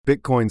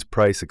Bitcoin's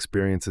price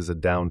experiences a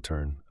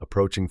downturn,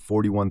 approaching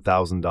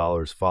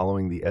 $41,000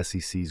 following the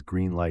SEC's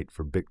green light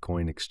for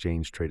Bitcoin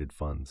exchange-traded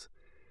funds.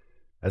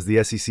 As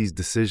the SEC's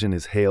decision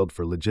is hailed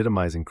for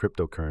legitimizing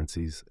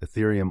cryptocurrencies,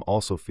 Ethereum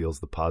also feels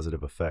the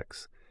positive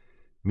effects.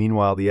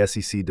 Meanwhile, the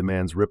SEC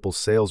demands Ripple's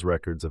sales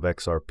records of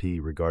XRP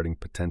regarding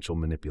potential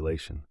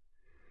manipulation.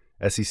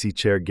 SEC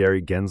Chair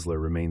Gary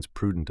Gensler remains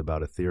prudent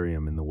about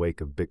Ethereum in the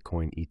wake of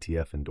Bitcoin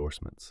ETF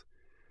endorsements.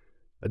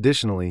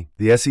 Additionally,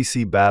 the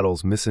SEC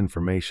battles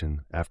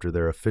misinformation after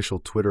their official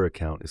Twitter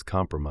account is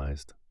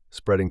compromised,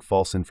 spreading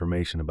false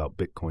information about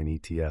Bitcoin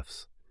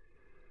ETFs.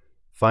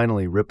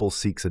 Finally, Ripple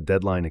seeks a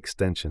deadline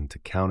extension to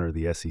counter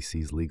the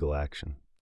SEC's legal action.